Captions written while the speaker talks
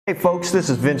Hey folks, this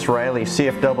is Vince Riley,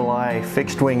 CFII,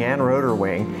 fixed wing and rotor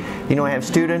wing. You know, I have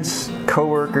students,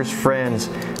 coworkers, friends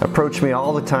approach me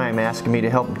all the time asking me to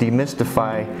help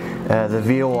demystify the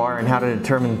VOR and how to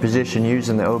determine position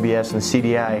using the OBS and the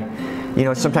CDI. You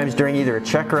know, sometimes during either a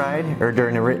check ride or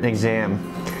during a written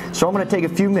exam. So I'm going to take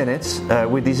a few minutes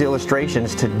with these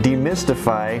illustrations to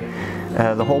demystify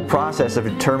the whole process of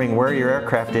determining where your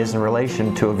aircraft is in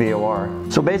relation to a VOR.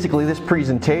 So basically this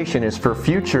presentation is for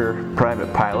future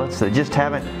private pilots that just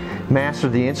haven't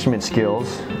mastered the instrument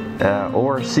skills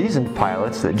or seasoned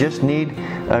pilots that just need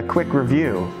a quick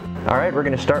review. Alright, we're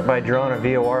going to start by drawing a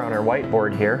VOR on our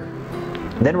whiteboard here.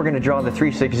 Then we're going to draw the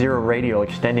 360 radial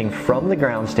extending from the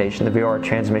ground station, the VOR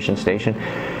transmission station,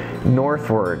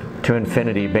 northward to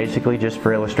infinity, basically just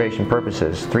for illustration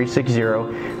purposes.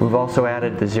 360, we've also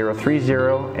added the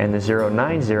 030 and the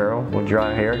 090, we'll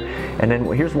draw here. And then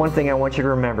here's one thing I want you to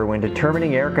remember: when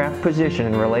determining aircraft position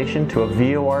in relation to a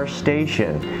VOR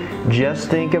station, just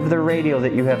think of the radial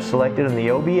that you have selected in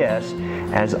the OBS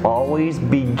as always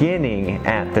beginning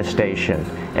at the station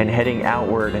and heading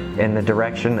outward in the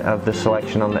direction of the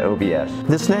selection on the OBS.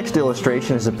 This next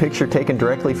illustration is a picture taken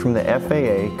directly from the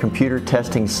FAA Computer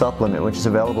Testing Supplement, which is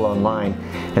available online.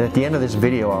 And at the end of this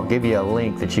video, I'll give you a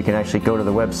link that you can actually go to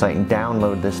the website and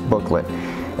download this booklet.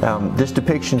 This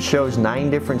depiction shows 9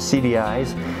 different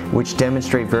CDIs which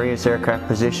demonstrate various aircraft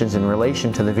positions in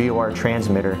relation to the VOR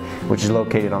transmitter, which is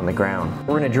located on the ground.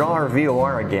 We're going to draw our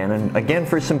VOR again, and again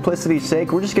for simplicity's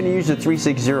sake we're just going to use the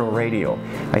 360 radial.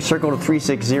 I circled a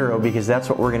 360 because that's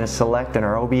what we're going to select in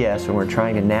our OBS when we're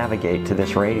trying to navigate to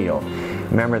this radial.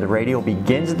 Remember, the radial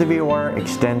begins at the VOR,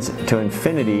 extends to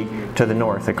infinity to the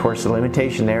north. Of course, the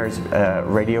limitation there is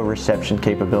radio reception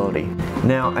capability.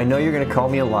 Now, I know you're going to call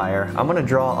me a liar. I'm going to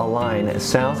draw a line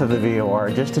south of the VOR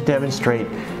just to demonstrate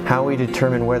how we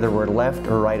determine whether we're left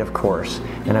or right of course.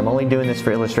 And I'm only doing this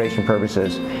for illustration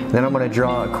purposes. Then I'm going to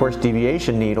draw a course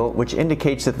deviation needle, which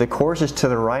indicates that the course is to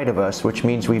the right of us, which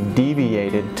means we've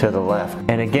deviated to the left.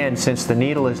 And again, since the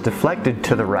needle is deflected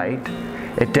to the right,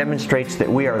 it demonstrates that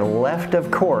we are left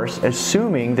of course,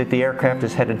 assuming that the aircraft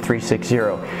is headed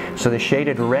 360. So the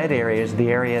shaded red area is the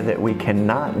area that we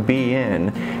cannot be in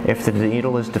if the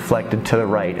needle is deflected to the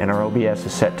right and our OBS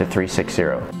is set to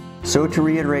 360. So to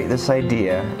reiterate this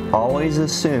idea, always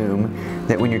assume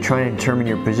that when you're trying to determine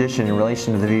your position in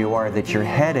relation to the VOR that you're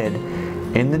headed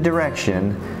in the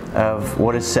direction of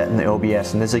what is set in the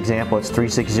OBS. In this example it's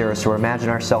 360, so imagine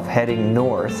ourselves heading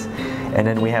north, and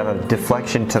then we have a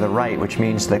deflection to the right, which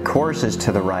means the course is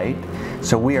to the right,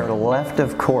 so we are left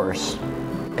of course.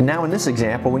 And now in this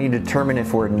example we need to determine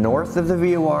if we're north of the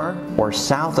VOR or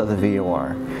south of the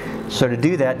VOR. So to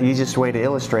do that, the easiest way to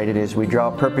illustrate it is we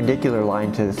draw a perpendicular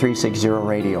line to the 360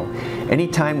 radial.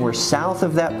 Anytime we're south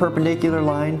of that perpendicular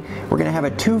line, we're going to have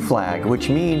a 2 flag, which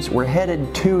means we're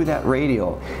headed to that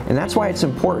radial. And that's why it's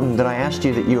important that I asked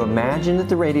you that you imagine that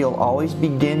the radial always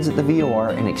begins at the VOR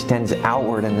and extends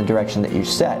outward in the direction that you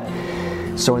set.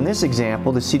 So in this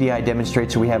example, the CDI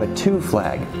demonstrates that we have a 2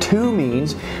 flag. 2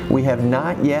 means we have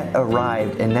not yet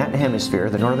arrived in that hemisphere,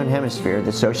 the northern hemisphere,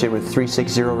 that's associated with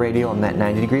 360 radial and that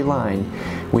 90-degree line.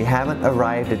 We haven't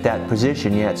arrived at that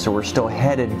position yet, so we're still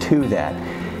headed to that.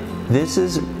 This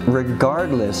is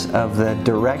regardless of the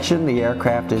direction the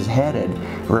aircraft is headed.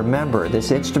 Remember,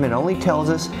 this instrument only tells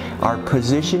us our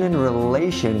position in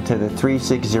relation to the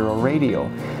 360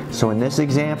 radial. So in this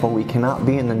example, we cannot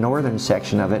be in the northern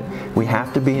section of it. We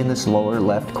have to be in this lower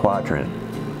left quadrant.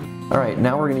 Alright,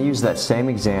 now we're going to use that same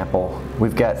example.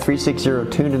 We've got 360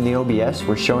 tuned in the OBS.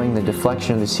 We're showing the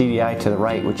deflection of the CDI to the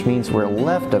right, which means we're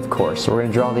left of course. So we're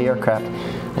going to draw the aircraft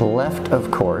left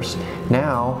of course.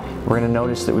 Now we're going to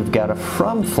notice that we've got a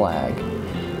from flag.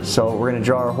 So we're going to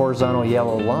draw our horizontal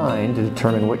yellow line to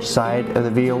determine which side of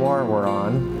the VOR we're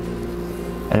on.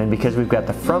 And then because we've got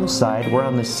the from side, we're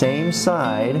on the same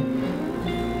side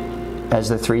as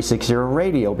the 360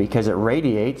 radial because it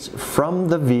radiates from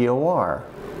the VOR.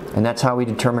 And that's how we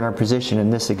determine our position in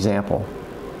this example.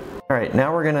 Alright,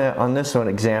 now we're going to, on this one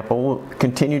example, we'll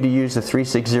continue to use the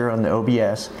 360 in the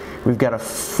OBS. We've got a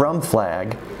from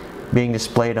flag being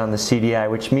displayed on the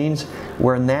CDI, which means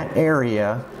we're in that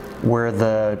area where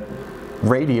the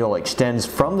radial extends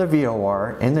from the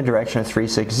VOR in the direction of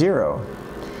 360.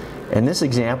 In this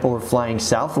example, we're flying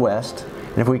southwest,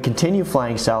 and if we continue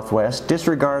flying southwest,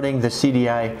 disregarding the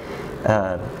CDI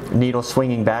needle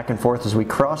swinging back and forth as we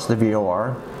cross the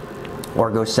VOR, or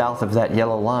go south of that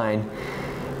yellow line,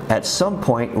 at some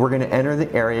point we're going to enter the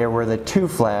area where the 2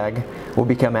 flag will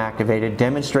become activated,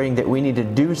 demonstrating that we need to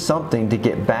do something to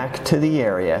get back to the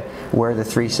area where the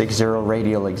 360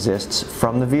 radial exists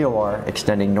from the VOR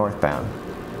extending northbound.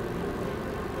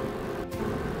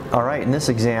 All right, in this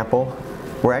example,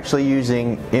 we're actually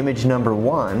using image number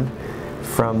 1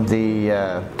 from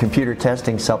the computer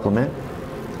testing supplement.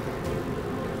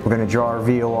 We're going to draw our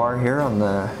VOR here on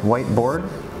the whiteboard.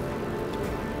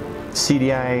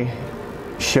 CDI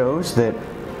shows that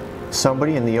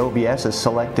somebody in the OBS has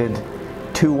selected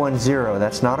 210.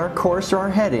 That's not our course or our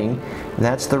heading,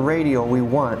 that's the radial we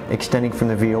want extending from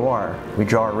the VOR. We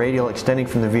draw a radial extending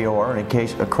from the VOR, and in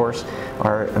case, of course,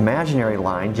 our imaginary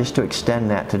line, just to extend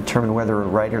that to determine whether we're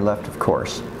right or left of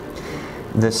course.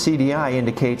 The CDI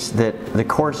indicates that the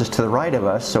course is to the right of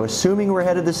us, so assuming we're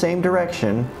headed the same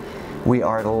direction, we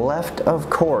are left of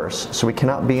course, so we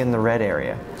cannot be in the red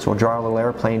area. So we'll draw a little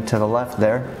airplane to the left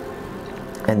there,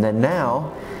 and then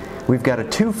now we've got a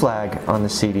 2 flag on the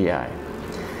CDI.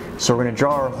 So we're going to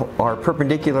draw our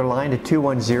perpendicular line to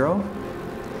 210,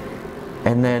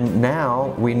 and then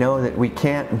now we know that we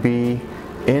can't be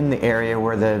in the area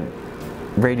where the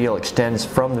radial extends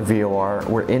from the VOR.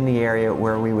 We're in the area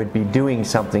where we would be doing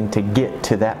something to get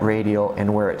to that radial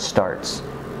and where it starts.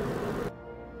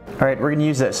 Alright, we're going to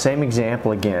use that same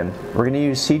example again. We're going to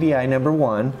use CDI number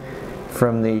 1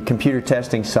 from the computer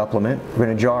testing supplement. We're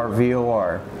going to draw our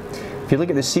VOR. If you look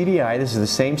at the CDI, this is the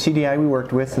same CDI we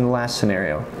worked with in the last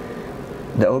scenario.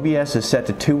 The OBS is set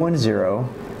to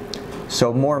 210,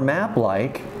 so more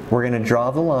map-like, we're going to draw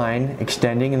the line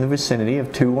extending in the vicinity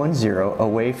of 210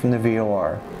 away from the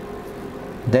VOR.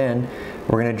 Then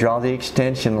we're going to draw the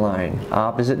extension line,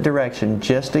 opposite direction,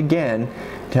 just again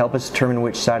to help us determine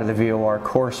which side of the VOR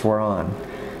course we're on.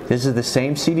 This is the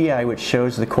same CDI which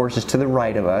shows the course is to the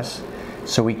right of us,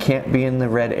 so we can't be in the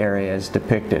red area as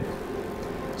depicted.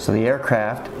 So the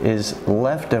aircraft is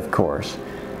left of course.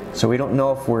 So we don't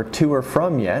know if we're to or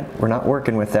from yet. We're not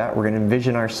working with that. We're going to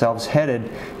envision ourselves headed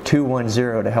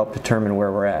 210 to help determine where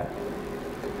we're at.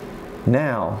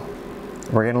 Now,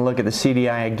 we're going to look at the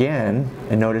CDI again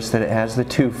and notice that it has the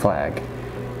 2 flag.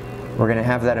 We're going to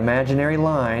have that imaginary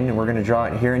line, and we're going to draw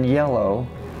it here in yellow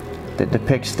that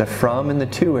depicts the from and the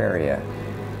to area.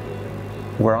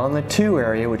 We're on the to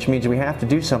area, which means we have to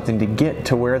do something to get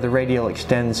to where the radial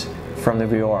extends from the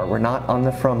VOR. We're not on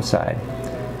the from side.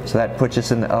 So that puts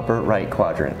us in the upper right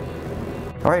quadrant.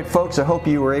 Alright folks, I hope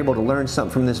you were able to learn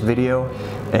something from this video,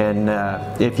 and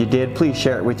if you did, please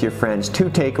share it with your friends.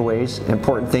 2 takeaways,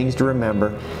 important things to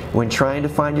remember when trying to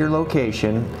find your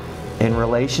location in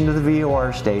relation to the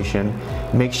VOR station.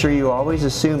 Make sure you always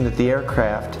assume that the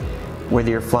aircraft,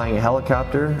 whether you're flying a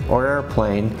helicopter or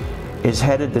airplane, is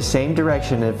headed the same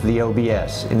direction as the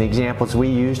OBS. In the examples we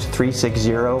used,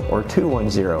 360 or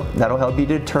 210. That'll help you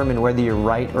determine whether you're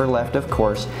right or left of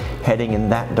course, heading in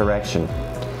that direction.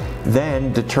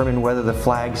 Then determine whether the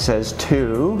flag says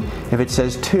 2. If it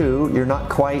says 2, you're not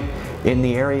quite in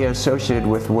the area associated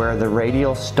with where the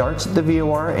radial starts at the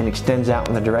VOR and extends out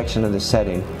in the direction of the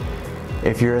setting.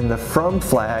 If you're in the from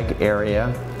flag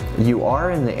area, you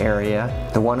are in the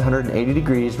area, the 180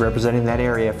 degrees representing that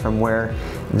area from where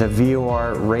the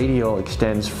VOR radial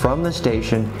extends from the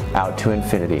station out to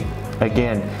infinity.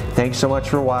 Again, thanks so much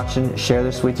for watching. Share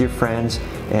this with your friends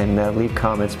and leave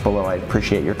comments below. I'd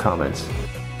appreciate your comments.